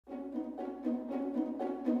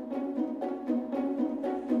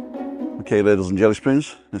Okay, ladles and jelly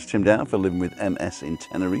spoons, it's Tim Down for Living with MS in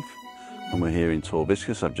Tenerife, and we're here in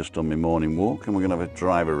Torviscas. I've just done my morning walk and we're going to have a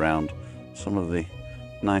drive around some of the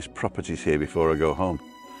nice properties here before I go home.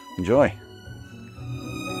 Enjoy!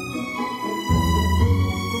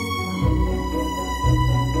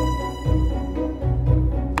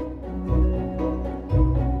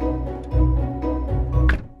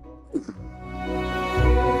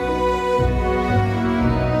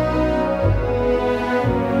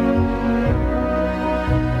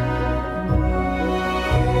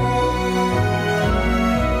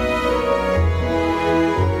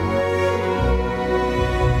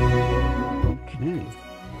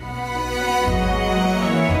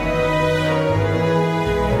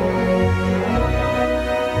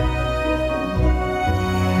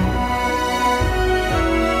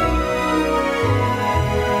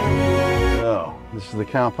 This is the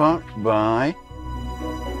car park by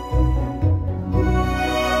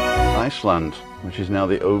Iceland, which is now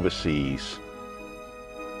the Overseas.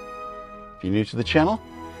 If you're new to the channel,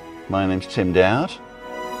 my name's Tim Dowd.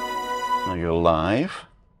 I go live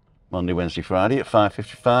Monday, Wednesday, Friday at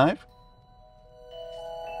 5:55.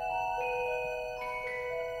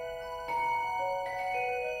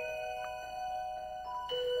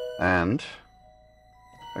 And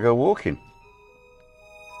I go walking.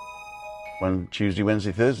 When Tuesday,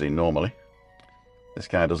 Wednesday, Thursday, normally. This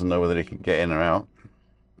guy doesn't know whether he can get in or out.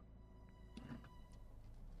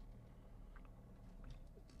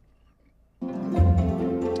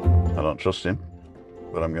 I don't trust him,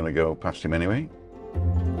 but I'm going to go past him anyway.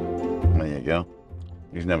 There you go.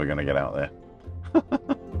 He's never going to get out there.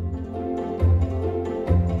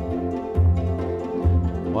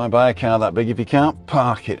 Why buy a car that big if you can't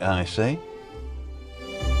park it, I say.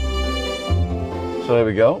 So there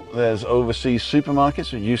we go, there's Overseas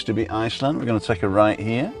Supermarkets. It used to be Iceland. We're going to take a right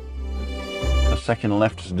here. A second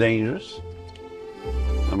left is dangerous.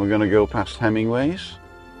 And we're going to go past Hemingway's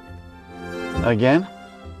again.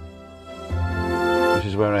 This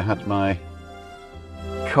is where I had my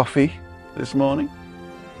coffee this morning.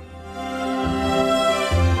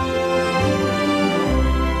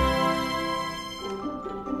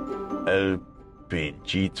 El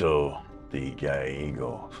Pinchito de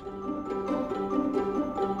Gallegos.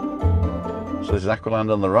 So this is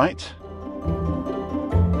Aqualand on the right.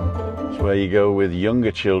 It's where you go with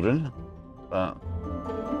younger children.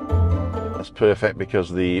 That's perfect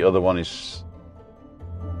because the other one is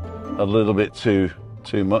a little bit too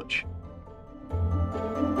much.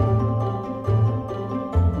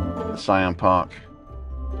 The Siam Park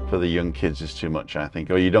for the young kids is too much, I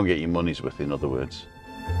think. Or you don't get your money's worth, in other words.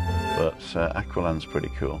 But Aqualand's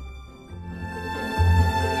pretty cool.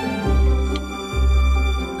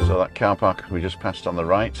 So that car park we just passed on the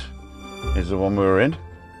right is the one we were in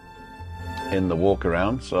the walk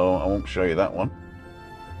around, so I won't show you that one.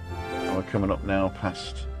 And we're coming up now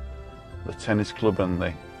past the tennis club and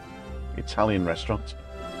the Italian restaurant.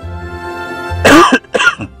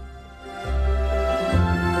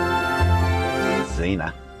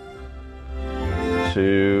 Zena.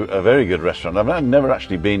 To a very good restaurant. I've never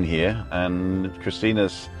actually been here, and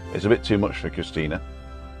Christina's, it's a bit too much for Christina.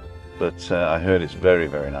 But I heard it's very,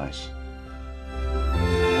 very nice.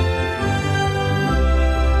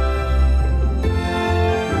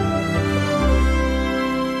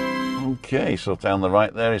 Okay, so down the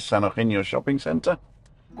right there is San Eugenio Shopping Centre.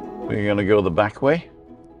 We're going to go the back way.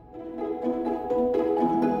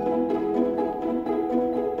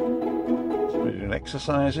 So we're doing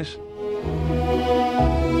exercises.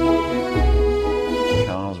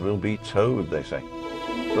 Cars will be towed, they say.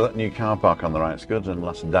 So that new car park on the right is good, and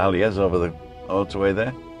Las Dahlias over the motorway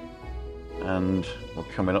there. And we're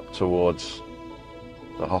coming up towards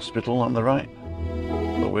the hospital on the right.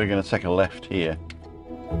 But we're going to take a left here.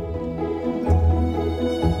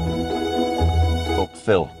 Up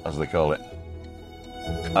Thill, as they call it.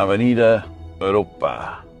 Avenida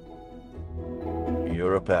Europa.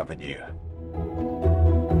 Europe Avenue.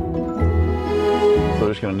 So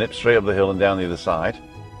we're just going to nip straight up the hill and down the other side.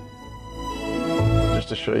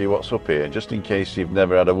 To show you what's up here, just in case you've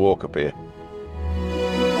never had a walk up here.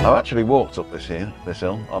 I've actually walked up this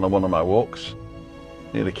hill on one of my walks.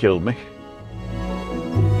 Nearly killed me.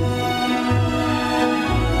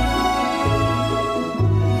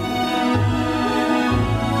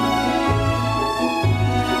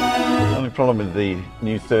 The only problem with the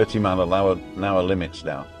new 30-mile-an-hour limits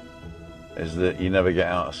now is that you never get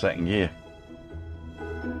out of second gear.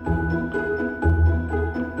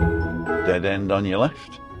 Dead end on your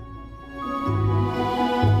left.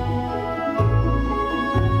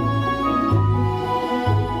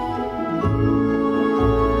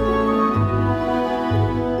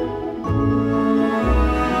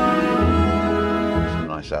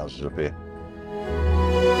 up here.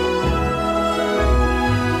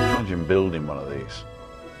 Imagine building one of these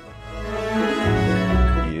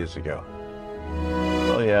years ago.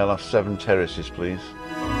 Oh yeah, I'll have 7 terraces, please.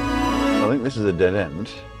 I think this is a dead end.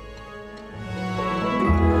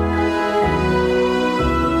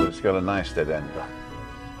 But it's got a nice dead end though.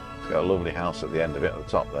 It's got a lovely house at the end of it, at the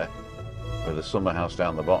top there, with a summer house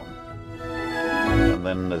down the bottom. And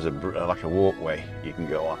then there's like a walkway you can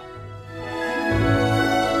go on,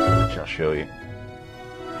 which I'll show you.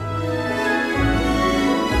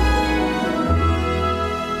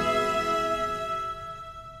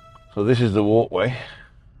 So this is the walkway,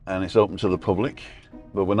 and it's open to the public,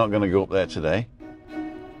 but we're not going to go up there today.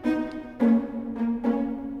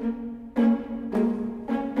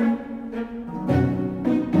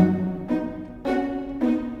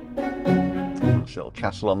 This little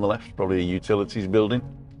castle on the left, probably a utilities building.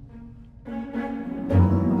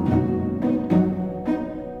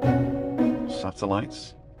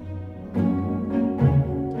 Satellites.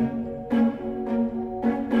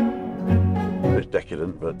 A bit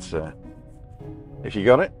decadent, but if you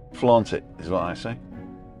got it, flaunt it, is what I say.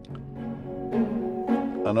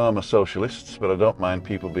 I know I'm a socialist, but I don't mind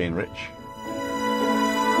people being rich.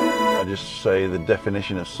 I just say the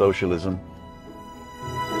definition of socialism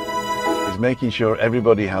is making sure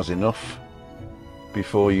everybody has enough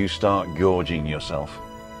before you start gorging yourself.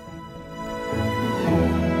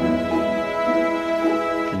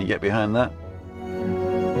 Can you get behind that?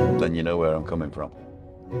 Then you know where I'm coming from.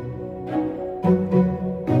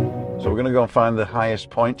 So we're going to go and find the highest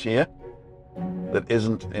point here that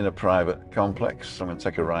isn't in a private complex. So I'm going to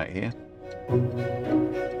take a right here. And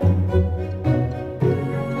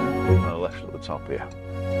a left at the top here.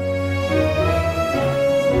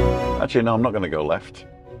 Actually, no, I'm not going to go left.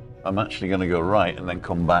 I'm actually going to go right and then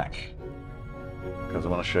come back, because I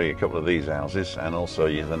want to show you a couple of these houses, and also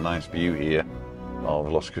you have a nice view here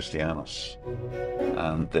of Los Cristianos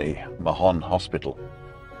and the Mahon Hospital.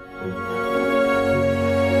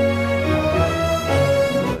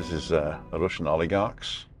 This is Russian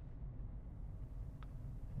oligarchs.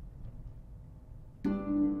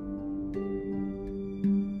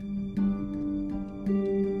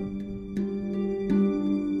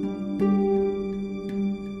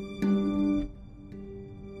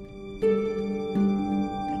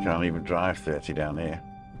 You can't even drive 30 down here.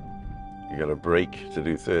 You got to brake to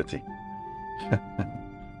do 30.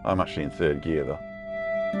 I'm actually in 3rd gear though.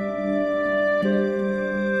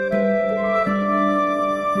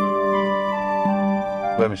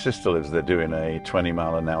 Where my sister lives, they're doing a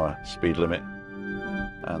 20-mile-an-hour speed limit,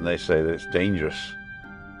 and they say that it's dangerous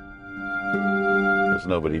because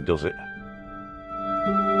nobody does it.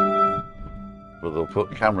 But they'll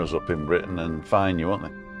put cameras up in Britain and fine you, won't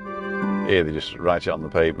they? Here they just write it on the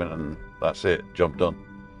pavement and that's it, job done.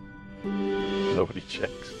 Nobody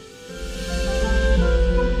checks.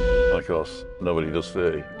 And of course, nobody does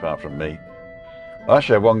 30 apart from me. I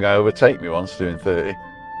actually had one guy overtake me once doing 30,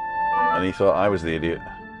 and he thought I was the idiot.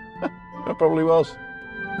 I probably was.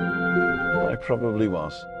 I probably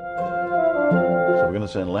was. So we're going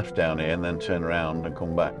to turn left down here and then turn around and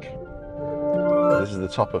come back. This is the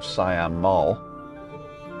top of Siam Mall.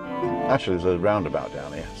 Actually, there's a roundabout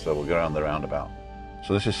down here, so we'll go around the roundabout.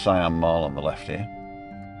 So this is Siam Mall on the left here.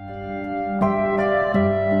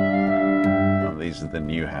 And these are the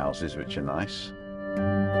new houses, which are nice.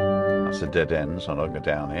 That's a dead end, so I'll go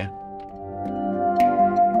down here.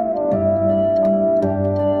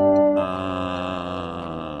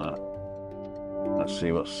 Let's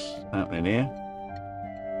see what's happening here.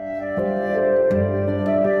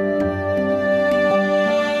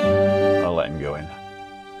 I'll let him go in.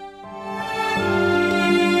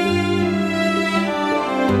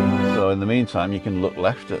 So in the meantime, you can look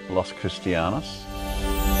left at Los Cristianos,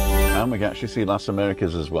 and we can actually see Las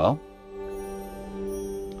Americas as well.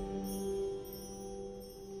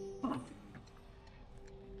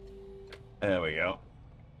 There we go.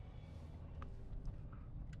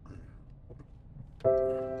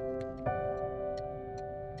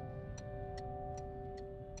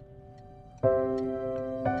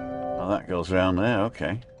 Oh, that goes around there,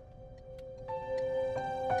 okay.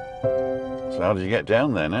 So how did you get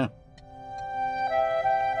down there now?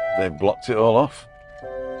 They've blocked it all off.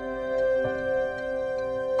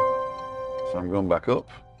 So I'm going back up.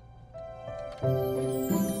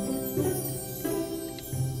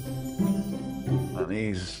 And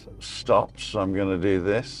he's stopped, so I'm going to do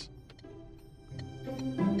this.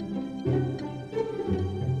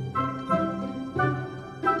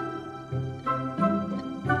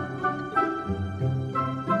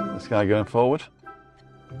 This guy going forward.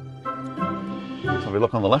 So if we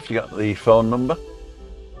look on the left, you got the phone number.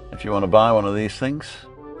 If if you want to buy one of these things.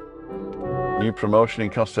 New promotion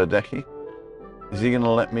in COSTA ADEJE. Is he going to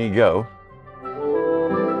let me go?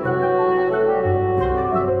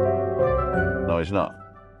 No, he's not.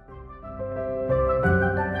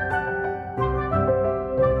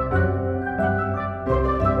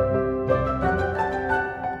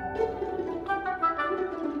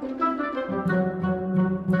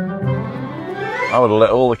 I would have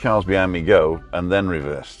let all the cars behind me go and then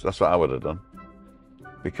reversed. That's what I would have done.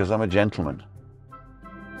 Because I'm a gentleman.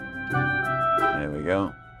 There we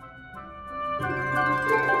go.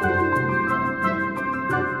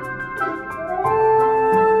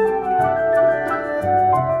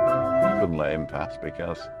 Couldn't let him pass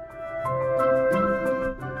because...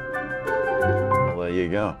 Well, there you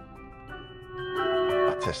go.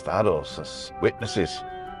 Atestados as witnesses.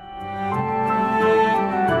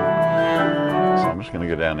 I'm just going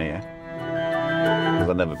to go down here because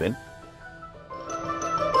I've never been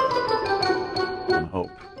and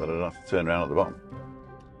hope that I don't have to turn around at the bottom.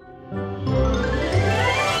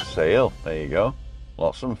 Sale, there you go.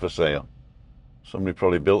 Lots of them for sale. Somebody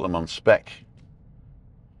probably built them on spec.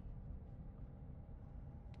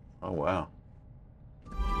 Oh wow,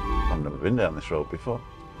 I've never been down this road before.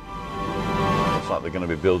 Looks like they're going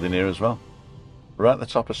to be building here as well, right at the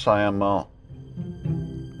top of Siam Mall.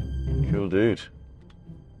 Cool dude.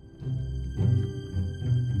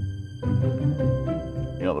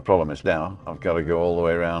 You know, the problem is now I've got to go all the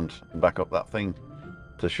way around and back up that thing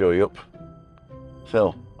to show you up.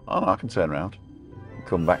 Still, oh no, I can turn around and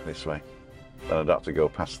come back this way. Then I'd have to go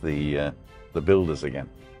past the builders again.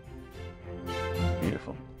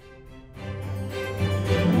 Beautiful.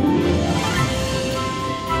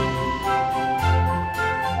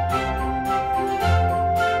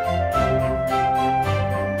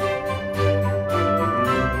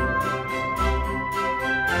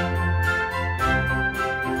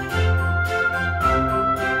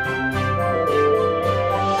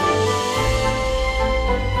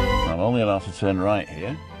 I'm allowed to turn right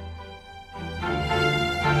here. I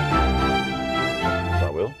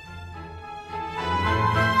will.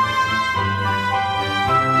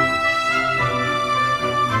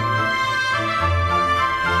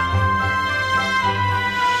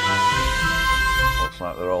 Looks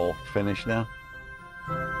like they're all finished now.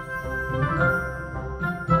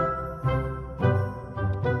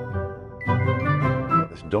 Got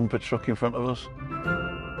this dumper truck in front of us.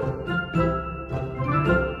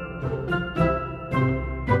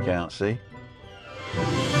 Can't see.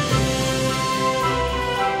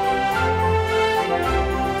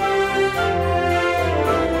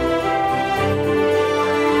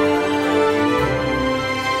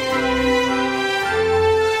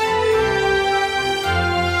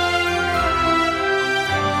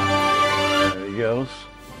 There he goes.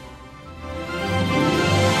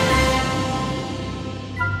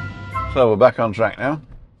 So we're back on track now.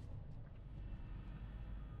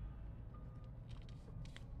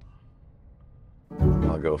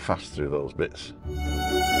 Go fast through those bits,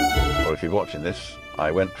 or if you're watching this,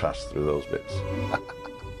 I went fast through those bits.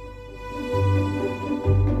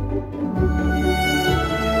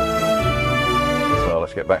 So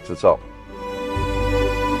let's get back to the top.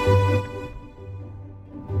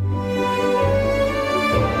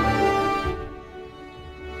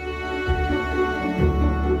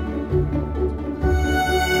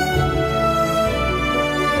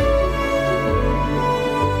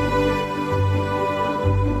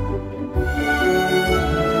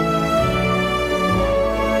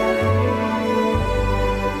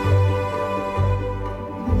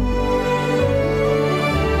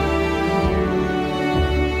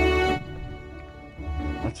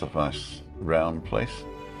 A nice round place.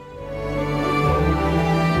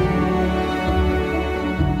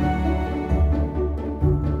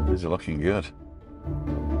 These are looking good.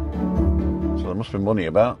 So there must be money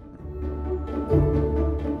about.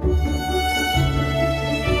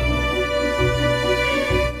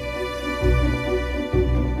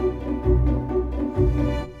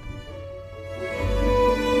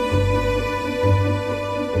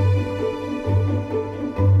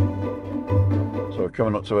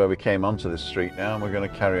 Coming up to where we came onto this street now, and we're going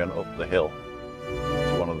to carry on up the hill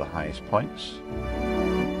to one of the highest points.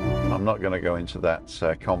 I'm not going to go into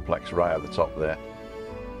that complex right at the top there.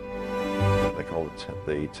 They call it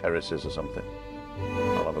the terraces or something.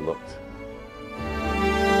 I'll have a look.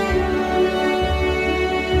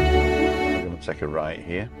 I'm going to take a right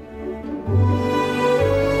here.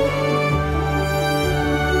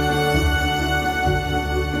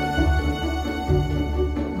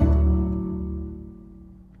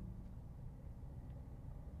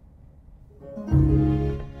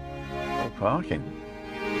 Parking.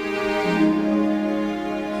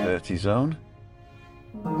 dirty zone.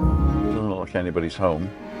 Doesn't look like anybody's home.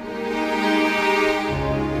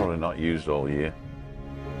 Probably not used all year,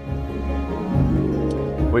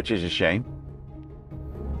 which is a shame.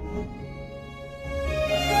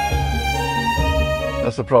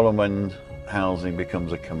 That's the problem when housing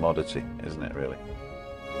becomes a commodity, isn't it, really?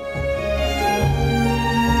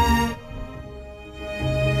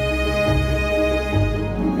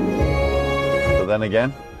 But then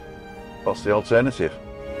again, what's the alternative?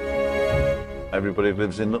 Everybody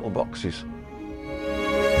lives in little boxes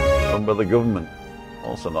run by the government.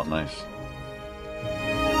 Also not nice.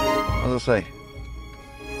 As I say,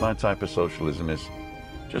 my type of socialism is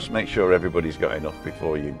just make sure everybody's got enough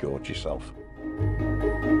before you gorge yourself.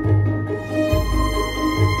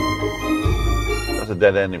 There's a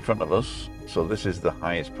dead end in front of us, so this is the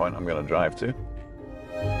highest point I'm going to drive to.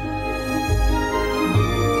 I'm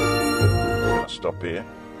going to stop here.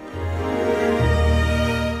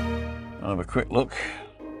 I'll have a quick look.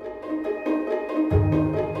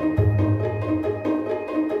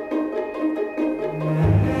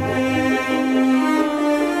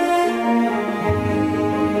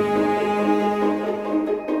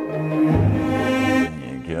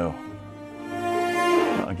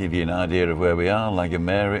 Give you an idea of where we are.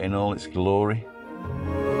 LWMST in all its glory.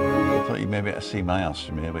 I thought you'd maybe be able to see my house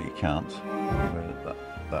from here, but you can't.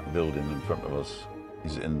 That building in front of us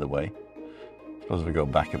is in the way. I suppose if we go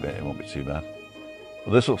back a bit, it won't be too bad.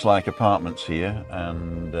 Well, this looks like apartments here,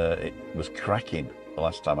 and it was cracking the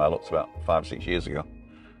last time I looked, about 5-6 years ago.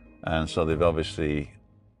 And so they've obviously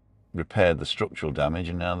repaired the structural damage,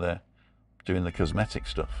 and now they're doing the cosmetic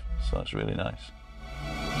stuff. So that's really nice.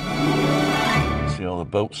 See all the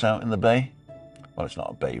boats out in the bay? Well, it's not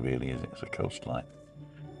a bay really, is it? It's a coastline.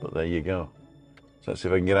 But there you go. So let's see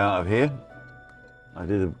if I can get out of here. I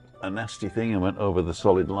did a nasty thing and went over the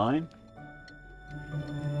solid line,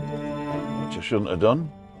 which I shouldn't have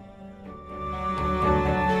done.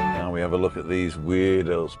 Now we have a look at these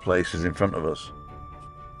weirdos places in front of us.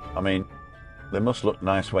 I mean, they must look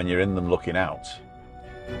nice when you're in them looking out.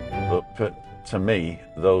 But to me,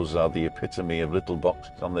 those are the epitome of little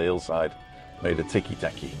boxes on the hillside made of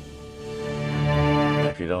ticky-tacky.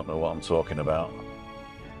 If you don't know what I'm talking about,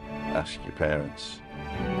 ask your parents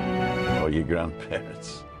or your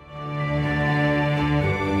grandparents.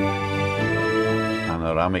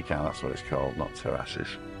 Panoramica, that's what it's called, not terraces.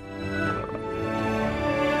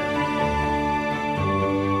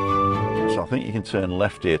 So I think you can turn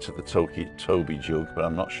left here to the Toby Jug, but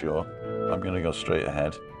I'm not sure. I'm going to go straight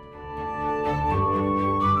ahead.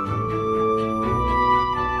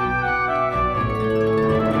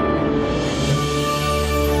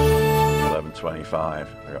 .25.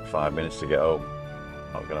 I've got 5 minutes to get home.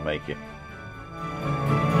 Not going to make it.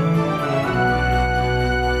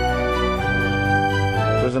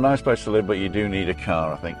 So it's a nice place to live, but you do need a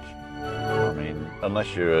car, I think. I mean,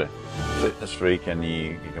 unless you're a fitness freak and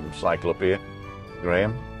you can cycle up here.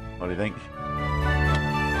 Graham, what do you think?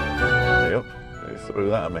 Yep, you threw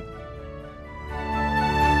that at me.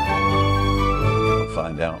 I'll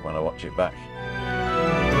find out when I watch it back.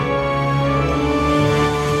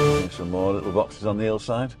 Some more little boxes on the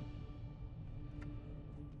hillside.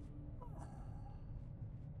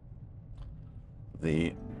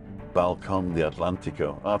 The Balcón de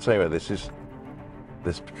Atlántico. I'll tell you where this is.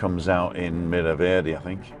 This comes out in Millar, I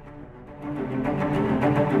think.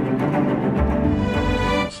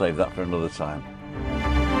 I'll save that for another time.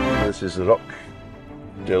 This is Rock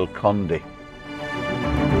del Conde.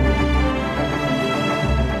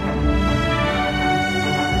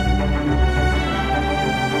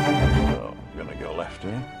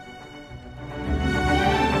 Here.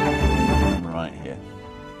 Right here.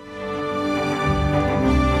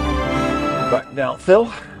 Back down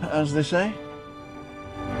Thill, as they say.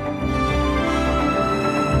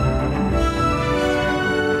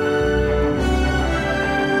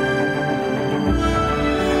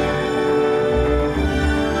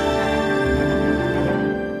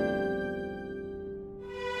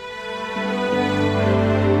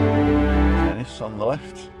 Tennis on the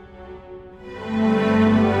left.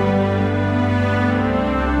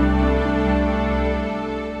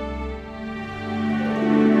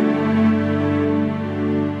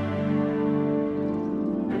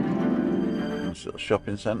 Little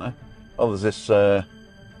shopping centre. Oh, there's this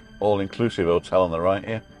all-inclusive hotel on the right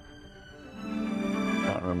here.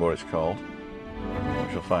 Can't remember what it's called.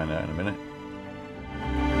 We shall find out in a minute.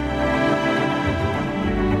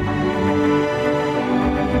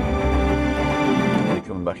 Are you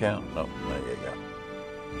coming back out? No, there you go.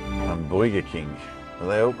 And Burger King. Are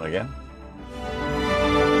they open again?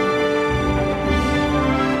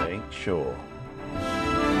 I ain't sure.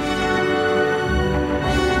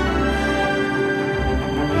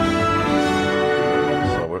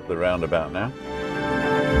 the roundabout now,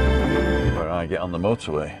 where I get on the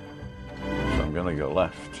motorway. So I'm going to go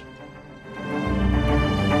left.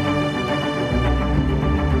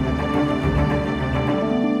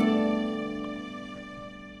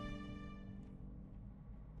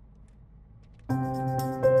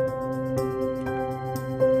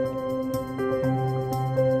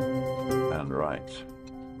 And right.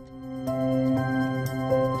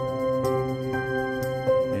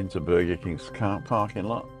 Into Burger King's car parking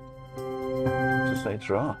lot to say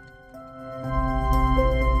tra.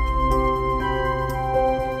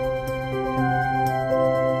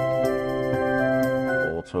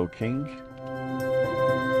 Auto King.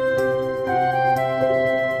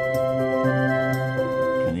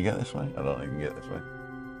 Can you get this way? I don't think you can get this way.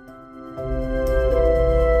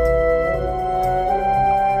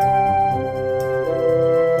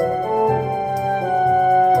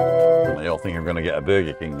 You all think I'm going to get a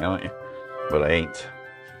Burger King now, aren't you? But I ain't.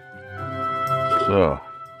 So,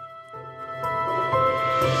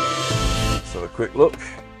 let's have a quick look.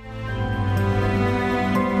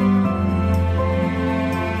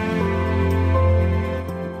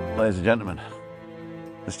 Ladies and gentlemen,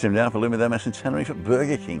 this is Tim down for LWMST in Tenerife at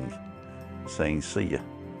Burger King, saying see ya,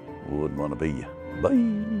 wouldn't want to be ya.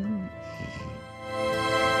 Bye.